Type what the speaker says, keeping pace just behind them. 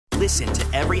Listen to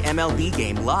every MLB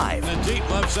game live. In the deep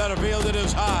left center field, it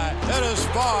is high, it is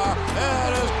far,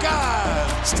 it is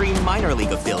gone. Stream minor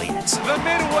league affiliates. The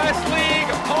Midwest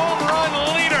League home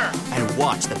run leader. And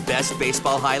watch the best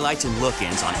baseball highlights and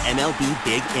look-ins on MLB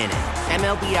Big Inning.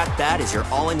 MLB At Bat is your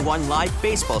all-in-one live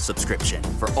baseball subscription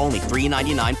for only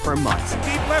 $3.99 per month.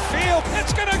 Deep left field,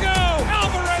 it's gonna go.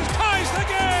 Alvarez ties the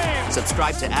game.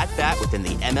 Subscribe to At Bat within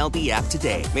the MLB app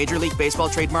today. Major League Baseball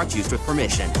trademarks used with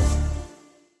permission.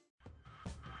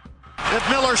 If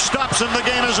Miller stops him, the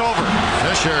game is over.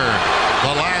 Fisher,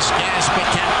 the last gasp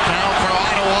attempt now for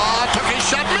Ottawa. Took his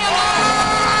shot. Miller!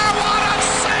 What a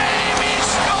save! He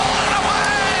stole it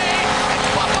away! And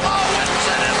Buffalo wins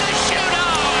it in the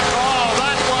shootout! Oh,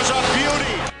 that was a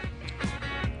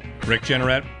beauty! Rick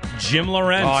Jeanneret, Jim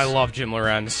Lorenz. Oh, I love Jim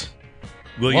Lorenz.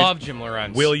 Jim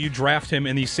Lorenz. Will you draft him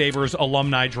in the Sabres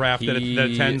alumni draft that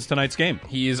attends tonight's game?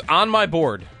 He is on my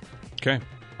board. Okay.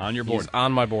 On your board. He's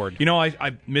on my board. You know, I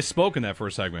misspoke in that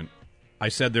first segment. I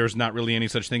said there's not really any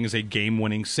such thing as a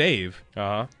game-winning save.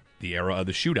 Uh-huh. The era of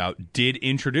the shootout did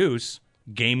introduce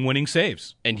game-winning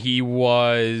saves. And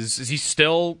is he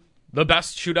still the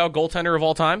best shootout goaltender of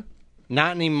all time?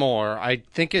 Not anymore. I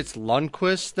think it's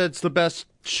Lundqvist that's the best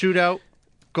shootout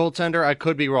goaltender. I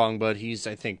could be wrong, but he's,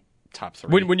 I think, top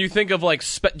three. When you think of, like,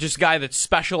 just guy that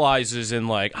specializes in,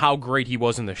 like, how great he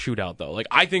was in the shootout, though. Like,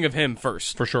 I think of him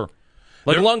first. For sure.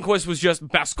 Like, Lundqvist was just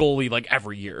best goalie, like,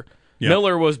 every year. Yeah.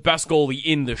 Miller was best goalie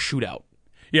in the shootout.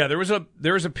 Yeah, there was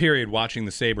a period watching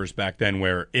the Sabres back then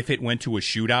where if it went to a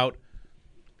shootout,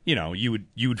 you know, you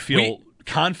would feel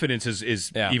confidence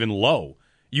is even low.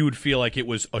 You would feel like it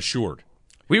was assured.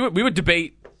 We would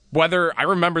debate whether, I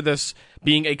remember this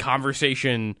being a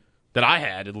conversation that I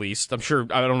had, at least. I'm sure,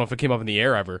 I don't know if it came up in the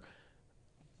air ever.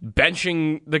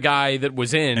 Benching the guy that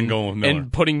was in and going with Miller.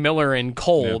 And putting Miller in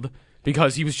cold. Yeah.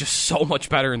 Because he was just so much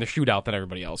better in the shootout than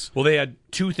everybody else. Well, they had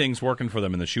two things working for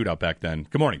them in the shootout back then.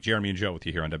 Good morning, Jeremy and Joe with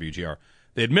you here on WGR.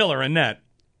 They had Miller in net,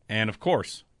 and of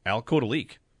course, Al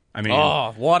Kodalik. I mean,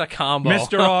 oh, what a combo.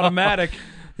 Mr. Automatic.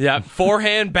 Yeah,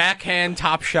 forehand, backhand,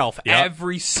 top shelf,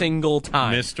 every single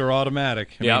time. Mr. Automatic.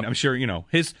 I mean, I'm sure, you know,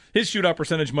 his shootout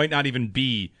percentage might not even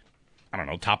be, I don't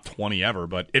know, top 20 ever,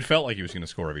 but it felt like he was going to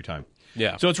score every time.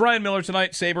 Yeah. So it's Ryan Miller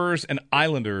tonight, Sabres and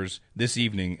Islanders this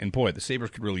evening. And boy, the Sabres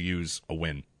could really use a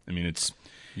win. I mean, it's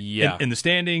in the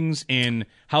standings, in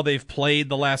how they've played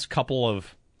the last couple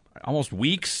of almost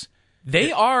weeks. They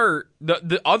are,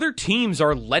 the other teams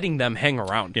are letting them hang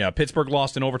around. Yeah, Pittsburgh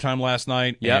lost in overtime last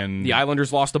night. Yeah, and the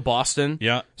Islanders lost to Boston.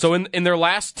 Yeah. So in their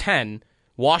last 10,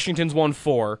 Washington's won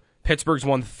 4, Pittsburgh's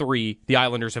won 3, the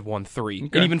Islanders have won 3,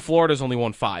 and even Florida's only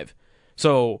won 5.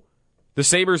 So the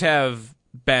Sabres have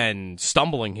been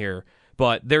stumbling here,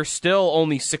 but they're still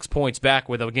only 6 points back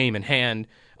with a game in hand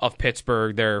of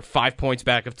Pittsburgh. They're 5 points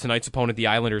back of tonight's opponent, the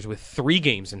Islanders, with 3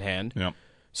 games in hand. Yeah.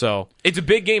 So it's a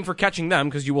big game for catching them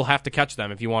because you will have to catch them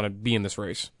if you want to be in this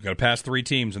race. You've got to pass 3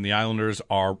 teams, and the Islanders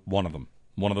are one of them,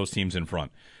 one of those teams in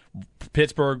front.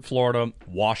 Pittsburgh, Florida,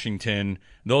 Washington,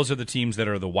 those are the teams that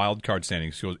are the wild card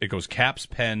standings. So it goes Caps,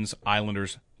 Pens,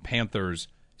 Islanders, Panthers,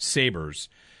 Sabres.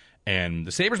 And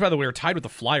the Sabres, by the way, are tied with the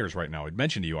Flyers right now. I'd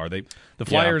mentioned to you, are they? The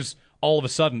Flyers, all of a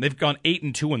sudden, they've gone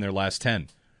 8-2 in their last 10.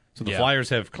 So the Flyers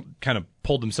have kind of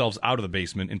pulled themselves out of the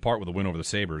basement, in part with a win over the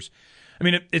Sabres. I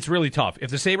mean, it's really tough. If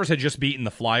the Sabres had just beaten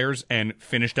the Flyers and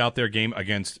finished out their game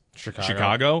against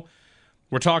Chicago,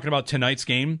 we're talking about tonight's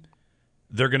game,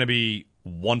 they're going to be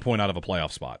 1 point out of a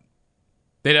playoff spot.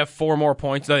 They'd have 4 more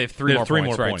points. No, they have 3 more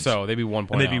points, right? Points. So they'd be 1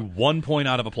 point and they'd be 1 point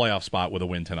out of a playoff spot with a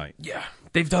win tonight. Yeah.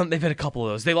 They've had a couple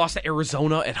of those. They lost to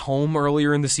Arizona at home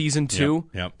earlier in the season, too.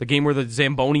 Yep. The game where the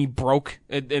Zamboni broke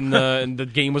and the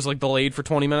game was like delayed for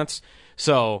 20 minutes.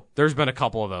 So there's been a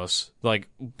couple of those. Like,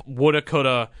 woulda,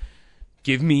 coulda,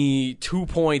 give me 2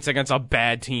 points against a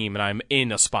bad team, and I'm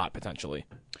in a spot potentially.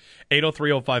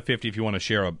 803-0550 if you want to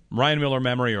share a Ryan Miller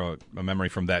memory or a memory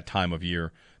from that time of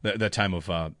year, that time of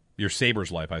your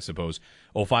Sabres life, I suppose.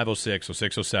 05, 06,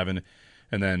 06, 07,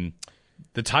 and then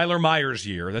the Tyler Myers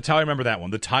year. That's how I remember that one.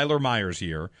 The Tyler Myers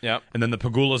year. Yep. And then the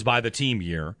Pagulas by the team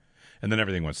year, and then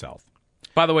everything went south.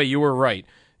 By the way, you were right.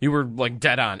 You were like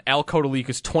dead on. Al Kodalik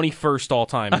is 21st all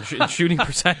time in shooting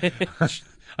percentage.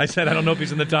 I said I don't know if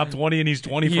he's in the top 20, and he's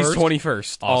 21st. He's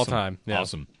 21st all Awesome. time. Yeah.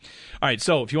 Awesome. All right,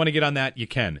 so if you want to get on that, you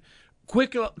can.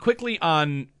 Quickly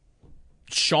on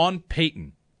Sean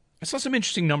Payton. I saw some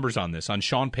interesting numbers on this, on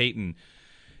Sean Payton.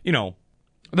 You know,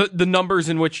 the numbers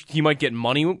in which he might get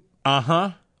money.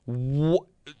 Uh-huh.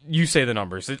 You say the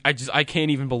numbers. I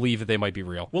can't even believe that they might be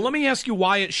real. Well, let me ask you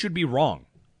why it should be wrong.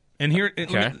 And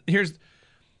here's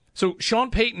so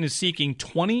Sean Payton is seeking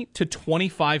 $20 to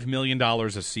 $25 million a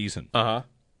season. Uh-huh.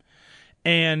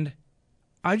 And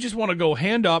I just want to go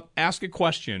hand up, ask a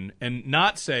question, and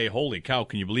not say, holy cow,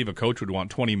 can you believe a coach would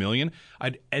want $20 million?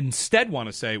 I'd instead want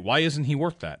to say, why isn't he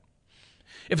worth that?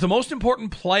 If the most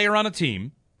important player on a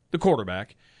team, the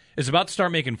quarterback, is about to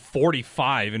start making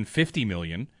 $45 and $50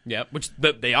 million. Yeah, which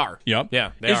they are. Yep.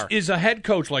 Yeah, they are. Is a head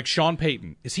coach like Sean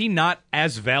Payton, is he not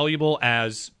as valuable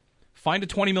as find a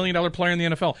 $20 million player in the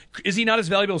NFL? Is he not as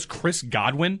valuable as Chris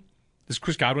Godwin? Does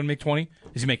Chris Godwin make 20?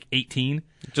 Does he make 18?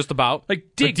 Just about. Like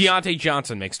Diggs. Deontay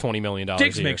Johnson makes $20 million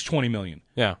Diggs a year. makes $20 million.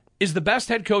 Yeah. Is the best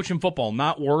head coach in football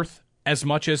not worth as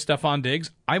much as Stephon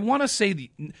Diggs? I want to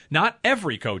say not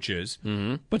every coach is,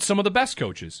 but some of the best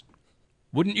coaches.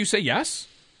 Wouldn't you say yes?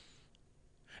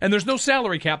 And there's no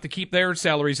salary cap to keep their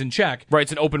salaries in check. Right,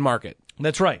 it's an open market.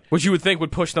 That's right. Which you would think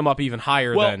would push them up even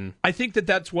higher than... I think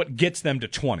that's what gets them to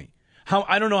 20.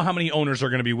 I don't know how many owners are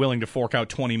going to be willing to fork out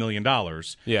 $20 million.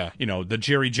 Yeah. You know, the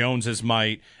Jerry Joneses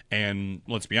might, and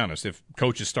let's be honest, if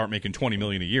coaches start making $20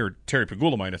 million a year, Terry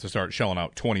Pegula might have to start shelling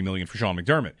out $20 million for Sean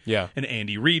McDermott. Yeah. And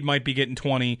Andy Reid might be getting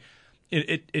 20.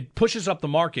 It pushes up the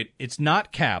market. It's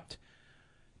not capped,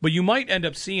 but you might end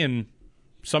up seeing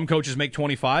some coaches make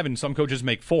 25 and some coaches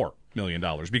make $4 million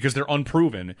because they're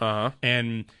unproven.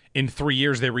 And in 3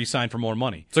 years they re-sign for more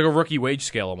money. It's like a rookie wage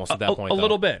scale almost at that point. A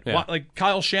little bit. Yeah. Like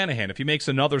Kyle Shanahan, if he makes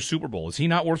another Super Bowl, is he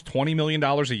not worth $20 million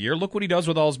a year? Look what he does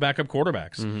with all his backup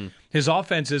quarterbacks. His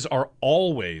offenses are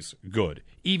always good,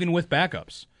 even with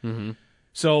backups.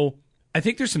 So I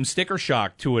think there's some sticker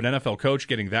shock to an NFL coach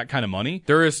getting that kind of money.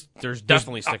 There's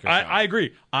definitely sticker shock. I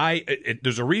agree.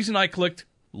 There's a reason I clicked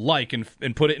like and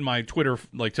put it in my Twitter,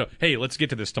 like, hey, let's get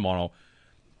to this tomorrow.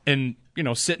 And,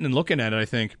 sitting and looking at it, I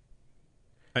think,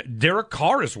 Derek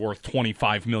Carr is worth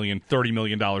 $25 million, $30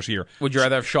 million a year. Would you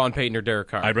rather have Sean Payton or Derek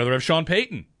Carr? I'd rather have Sean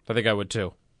Payton. I think I would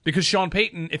too. Because Sean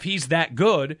Payton, if he's that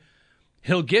good,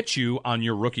 he'll get you on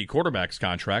your rookie quarterback's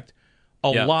contract a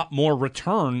lot more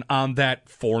return on that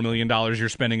 $4 million you're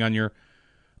spending on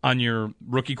your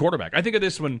rookie quarterback. I think of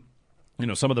this when,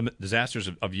 some of the disasters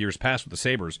of years past with the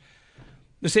Sabres.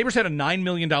 The Sabres had a $9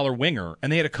 million winger,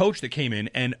 and they had a coach that came in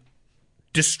and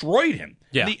destroyed him.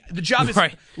 Yeah. The job is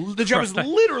is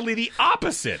literally the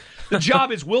opposite. The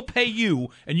job is we'll pay you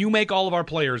and you make all of our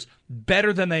players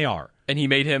better than they are. And he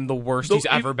made him the worst he's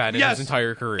ever been in his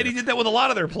entire career. And he did that with a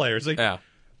lot of their players.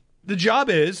 The job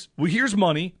is, here's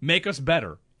money, make us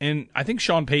better. And I think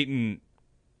Sean Payton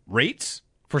rates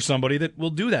for somebody that will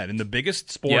do that in the biggest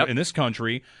sport in this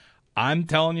country. I'm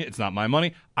telling you, it's not my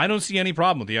money. I don't see any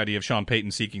problem with the idea of Sean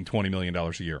Payton seeking $20 million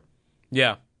a year.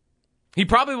 Yeah. He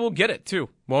probably will get it, too,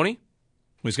 won't he?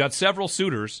 He's got several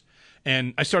suitors,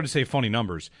 and I started to say funny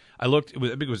numbers. I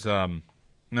think it was, I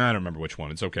don't remember which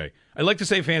one. It's okay. I like to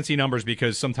say fancy numbers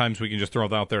because sometimes we can just throw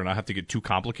it out there and not have to get too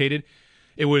complicated.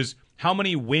 It was how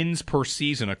many wins per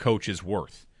season a coach is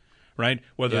worth, right?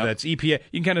 Whether that's EPA.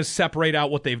 You can kind of separate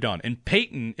out what they've done. And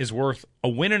Payton is worth a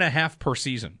win and a half per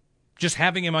season, just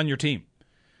having him on your team.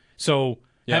 So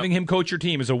having him coach your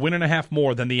team is a win and a half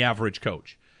more than the average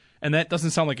coach. And that doesn't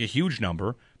sound like a huge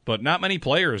number, but not many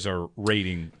players are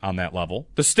rating on that level.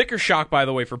 The sticker shock, by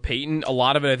the way, for Payton, a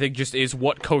lot of it, I think, just is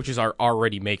what coaches are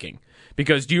already making.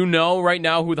 Because do you know right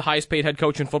now who the highest paid head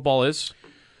coach in football is?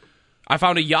 I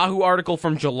found a Yahoo article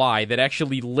from July that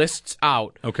actually lists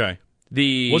out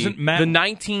the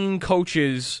 19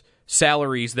 coaches'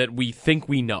 salaries that we think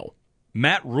we know.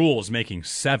 Matt Rule is making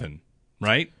 7,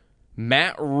 right?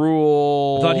 Matt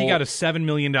Rule. I thought he got a $7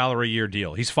 million a year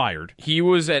deal. He's fired. He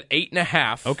was at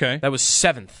 8.5. Okay. That was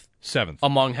 7th. 7th.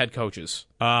 Among head coaches.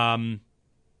 Was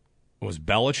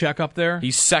Belichick up there?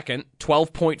 He's second,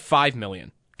 $12.5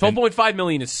 million. $12.5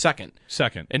 million is second.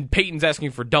 Second. And Peyton's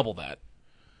asking for double that.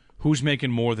 Who's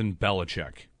making more than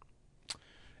Belichick?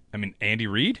 I mean, Andy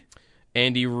Reid?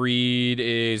 Andy Reid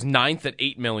is 9th at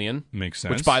 $8 million. Makes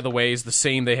sense. Which, by the way, is the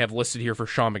same they have listed here for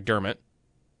Sean McDermott.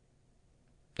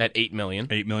 At $8 million.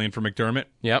 $8 million for McDermott?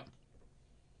 Yep.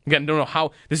 Again, don't know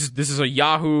how this is a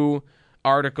Yahoo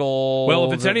article. Well,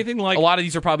 if it's anything like a lot of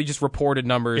these are probably just reported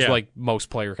numbers like most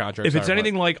player contracts. If it's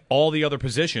anything like all the other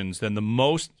positions, then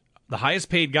the highest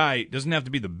paid guy doesn't have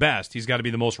to be the best. He's got to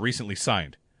be the most recently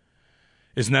signed.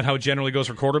 Isn't that how it generally goes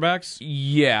for quarterbacks?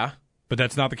 Yeah. But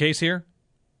that's not the case here?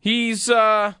 He's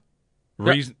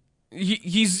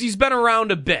he's been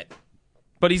around a bit.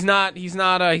 But he's not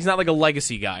like a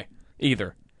legacy guy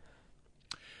either.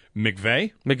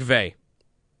 McVay?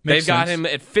 They've got him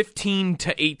at 15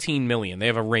 to 18 million. They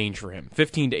have a range for him.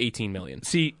 15 to 18 million.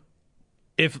 See,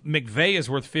 if McVay is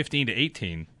worth 15 to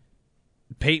 18,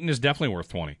 Payton is definitely worth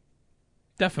 20.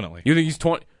 Definitely. You think he's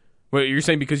 20? Wait, you're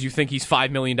saying because you think he's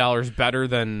 $5 million better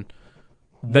than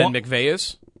McVay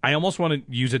is? I almost want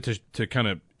to use it to kind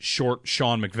of short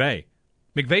Sean McVay.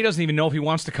 McVay doesn't even know if he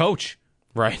wants to coach.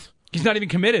 Right. He's not even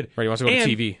committed. Right, he wants to go to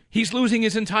TV. He's losing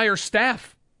his entire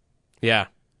staff. Yeah.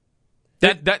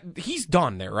 That he's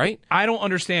done there, right? I don't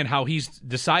understand how he's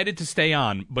decided to stay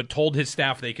on, but told his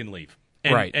staff they can leave.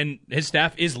 And, Right. And his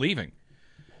staff is leaving.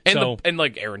 And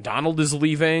like Aaron Donald is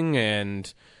leaving,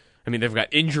 and I mean they've got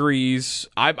injuries.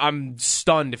 I'm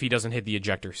stunned if he doesn't hit the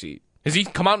ejector seat. Has he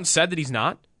come out and said that he's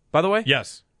not? By the way,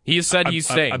 yes, he has said he's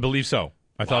staying. I believe so.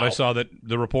 I thought I saw that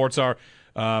the reports are.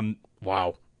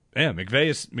 Wow. Yeah,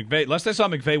 McVay. Last I saw,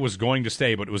 McVay was going to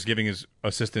stay, but was giving his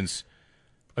assistants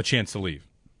a chance to leave.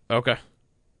 Okay,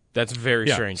 that's very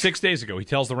strange. 6 days ago, he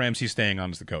tells the Rams he's staying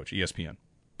on as the coach. ESPN.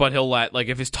 But he'll let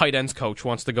if his tight ends coach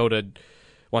wants to go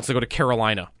to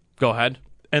Carolina, go ahead.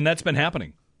 And that's been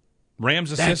happening.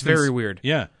 Rams assistants. That's very weird.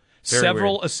 Yeah, Very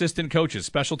several weird. assistant coaches,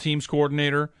 special teams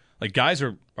coordinator, like guys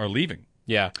are leaving.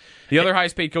 Yeah. The other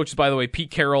highest paid coaches, by the way,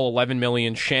 Pete Carroll, $11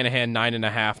 million, Shanahan,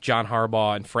 $9.5, John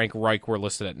Harbaugh, and Frank Reich were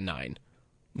listed at 9.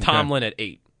 Tomlin at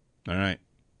 8. All right.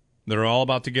 They're all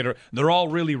about to get her. They're all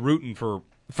really rooting for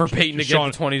Peyton to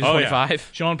get to 20 to 25. Yeah.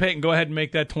 Sean Payton, go ahead and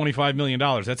make that $25 million.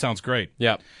 That sounds great.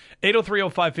 Yeah.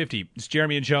 803-0550. It's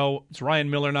Jeremy and Joe. It's Ryan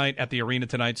Miller night at the arena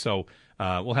tonight, so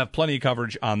we'll have plenty of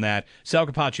coverage on that. Sal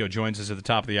Capaccio joins us at the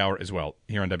top of the hour as well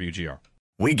here on WGR.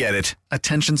 We get it.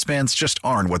 Attention spans just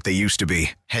aren't what they used to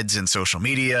be. Heads in social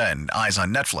media and eyes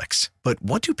on Netflix. But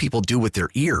what do people do with their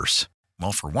ears?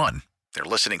 Well, for one, they're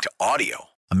listening to audio.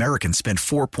 Americans spend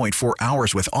 4.4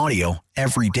 hours with audio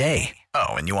every day. Oh,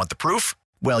 and you want the proof?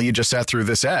 Well, you just sat through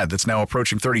this ad that's now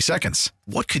approaching 30 seconds.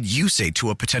 What could you say to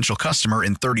a potential customer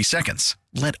in 30 seconds?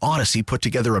 Let Odyssey put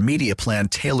together a media plan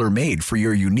tailor-made for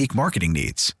your unique marketing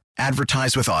needs.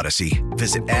 Advertise with Odyssey.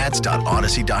 Visit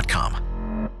ads.odyssey.com.